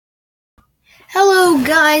Hello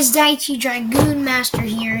guys, Daichi Dragoon Master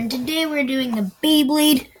here, and today we're doing a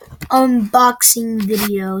Beyblade unboxing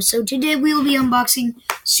video. So today we will be unboxing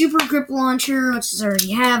Super Grip Launcher, which I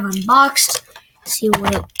already have unboxed. See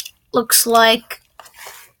what it looks like.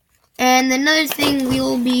 And another thing we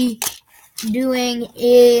will be doing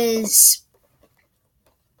is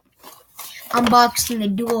unboxing the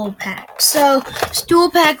dual pack. So this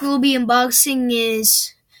dual pack we'll be unboxing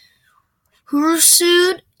is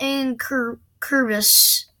Horusood and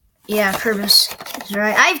Kerbeus. Yeah, Kerbeus is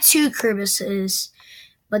right. I have two Kerbuses,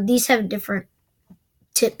 but these have different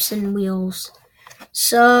tips and wheels.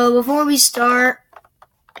 So before we start,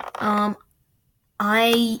 this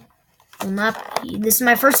is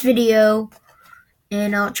my first video,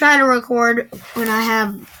 and I'll try to record when I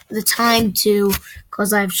have the time to,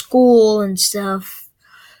 because I have school and stuff.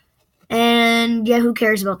 And yeah, who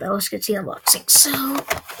cares about that? Let's get to the unboxing.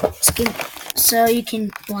 So you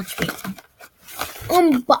can watch me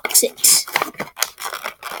unbox it.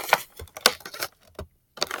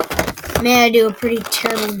 Man, I do a pretty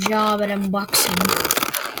terrible job at unboxing.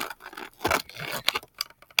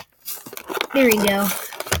 There we go.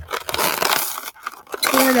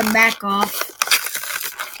 Tore the back off.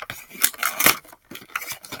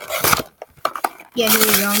 Yeah, here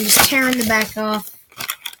we go. I'm just tearing the back off.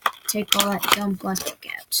 Take all that dumb plastic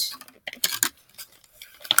out.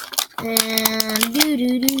 And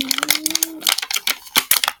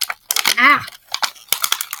Ah!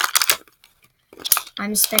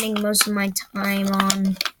 I'm spending most of my time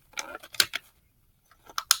on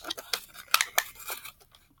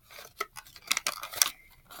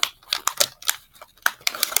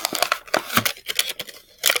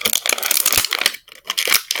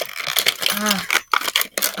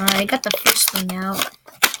I got the first thing out.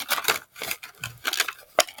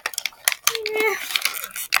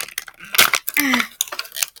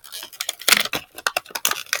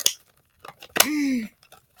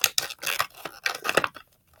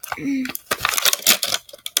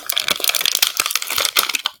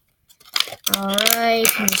 Alright,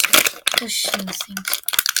 I'm just pushing this thing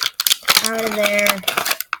out of there,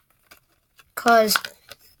 because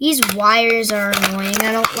these wires are annoying.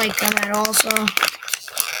 I don't like them at all, so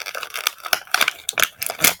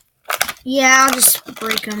yeah, I'll just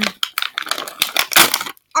break them.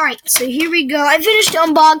 Alright, so here we go. I finished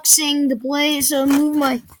unboxing the blade, so I'll move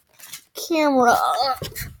my camera up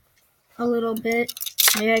a little bit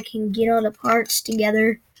so I can get all the parts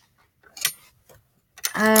together.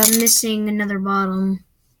 I'm missing another bottom.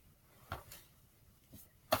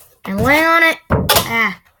 And lay on it.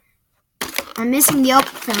 I'm missing the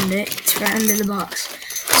found it. It's right under the box.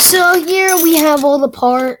 So here we have all the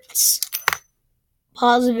parts.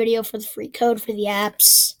 Pause the video for the free code for the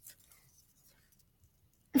apps.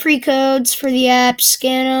 Free codes for the apps.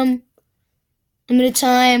 Scan them. Limited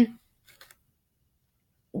time.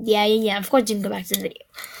 Yeah. Of course, you can go back to the video.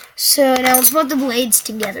 So now let's put the blades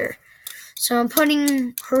together. So I'm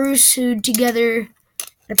putting Horusood together.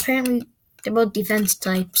 Apparently, they're both defense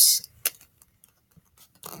types.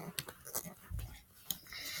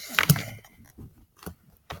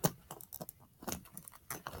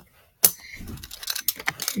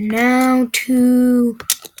 Now to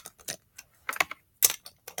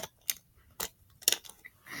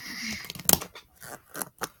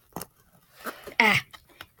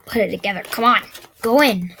put it together. Come on, go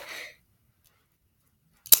in.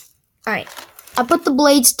 Alright, I put the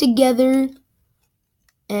blades together,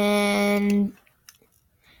 and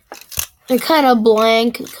they're kind of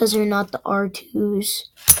blank because they're not the R2s.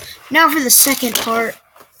 Now for the second part,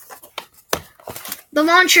 the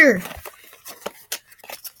launcher.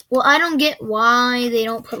 Well, I don't get why they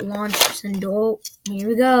don't put launchers in dual. Here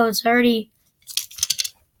we go. It's already.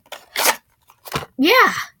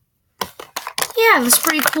 Yeah, that's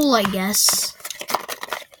pretty cool, I guess.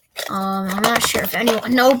 I'm not sure if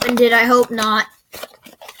anyone opened it. I hope not.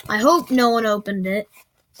 I hope no one opened it.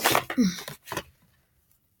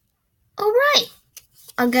 Alright.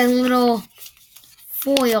 I got a little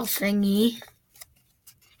foil thingy.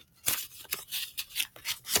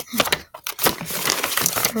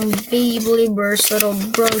 From Beyblade Burst, little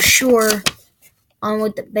brochure on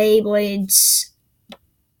what the Beyblades.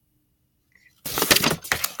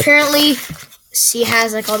 Apparently, see, it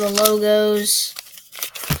has like all the logos.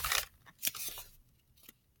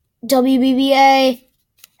 WBBA,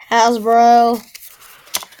 Habro.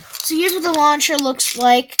 So here's what the launcher looks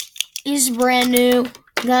like. It's brand new.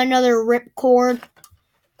 Got another ripcord.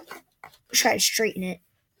 Try to straighten it.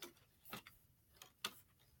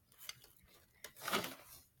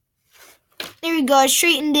 There we go. I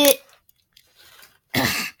straightened it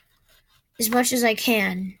as much as I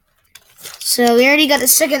can. So we already got the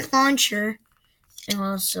second launcher.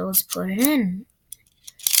 So let's put it in.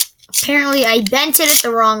 Apparently I bent it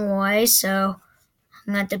the wrong way, so I'm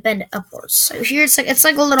gonna have to bend it upwards. So here it's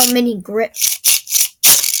like a little mini grip.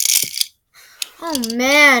 Oh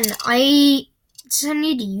man, I just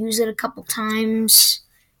need to use it a couple times.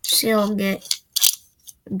 See, it'll get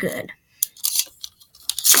good.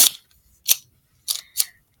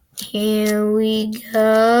 Here we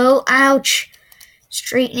go. Ouch.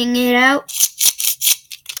 Straightening it out.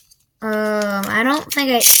 I don't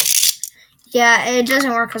think yeah, it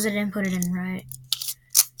doesn't work because I didn't put it in right.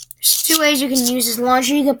 There's two ways you can use this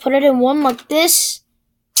launcher. You can put it in one like this.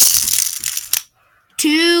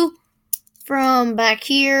 Two from back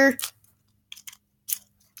here.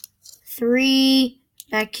 Three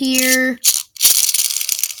back here.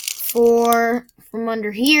 Four from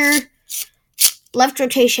under here. Left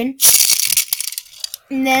rotation.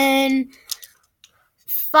 And then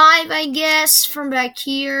 5, I guess, from back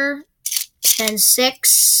here. And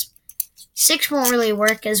 6. 6 won't really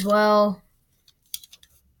work as well,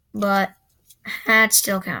 but that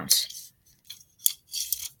still counts.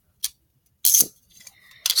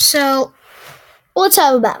 So, let's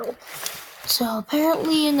have a battle. So,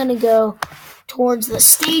 apparently I'm going to go towards the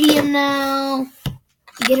stadium now.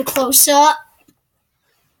 Get a close up.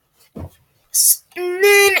 And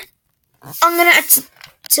then I'm going to have to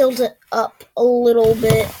tilt it up a little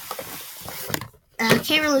bit. I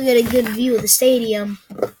can't really get a good view of the stadium,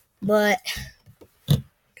 but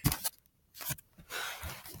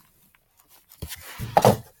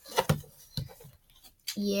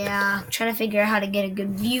yeah, I'm trying to figure out how to get a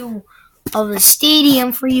good view of the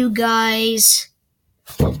stadium for you guys.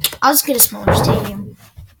 I'll just get a smaller stadium.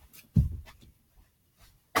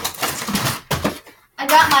 I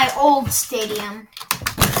got my old stadium.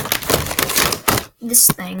 This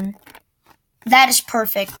thing. That is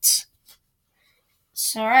perfect.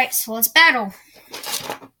 So, alright, so let's battle.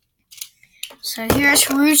 So here's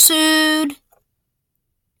Horusood.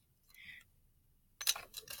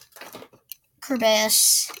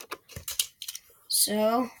 Kerbeus.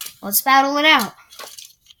 So, let's battle it out.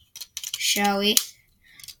 Shall we?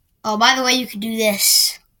 Oh, by the way, you could do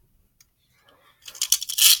this.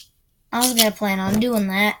 I was gonna plan on doing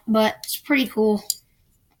that, but it's pretty cool.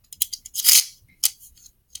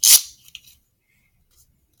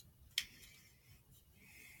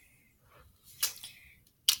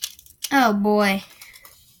 Oh boy.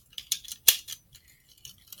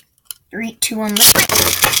 3, 2, 1, let's go.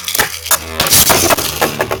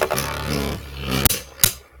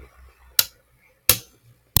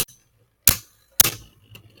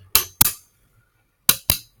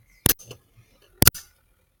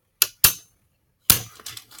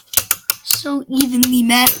 So evenly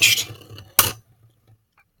matched.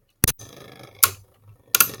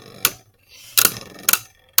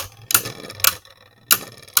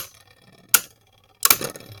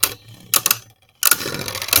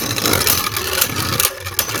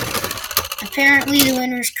 Apparently the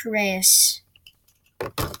winner is Kerbeus.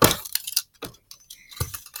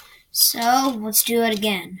 So let's do it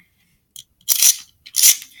again.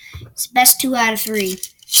 It's best 2 out of 3.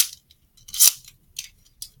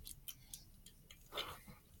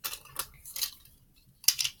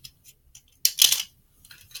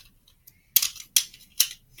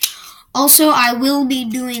 Also, I will be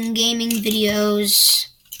doing gaming videos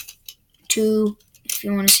too, if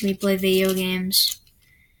you want to see me play video games.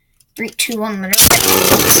 3, 2, 1, let it go.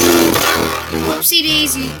 Whoopsie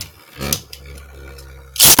daisy.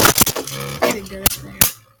 There we go, that's better.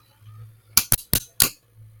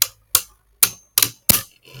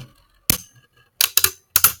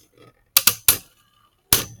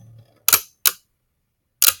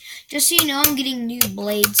 Just so you know, I'm getting new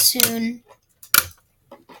blades soon.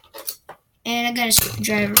 And I got a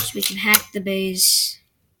screwdriver so we can hack the base.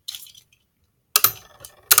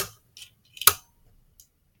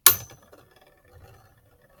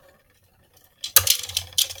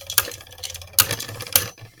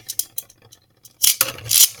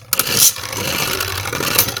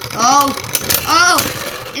 Oh!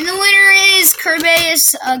 And the winner is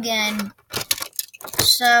Kerbeus again.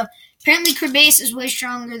 So, apparently Kerbeus is way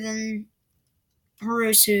stronger than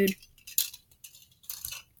Horusood.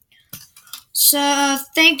 So,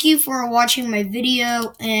 thank you for watching my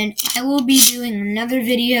video, and I will be doing another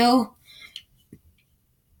video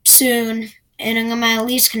soon, and I'm at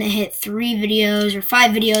least going to hit 3 videos or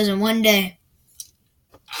 5 videos in one day.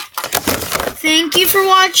 Thank you for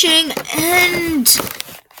watching,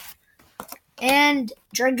 and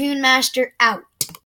Dragoon Master out.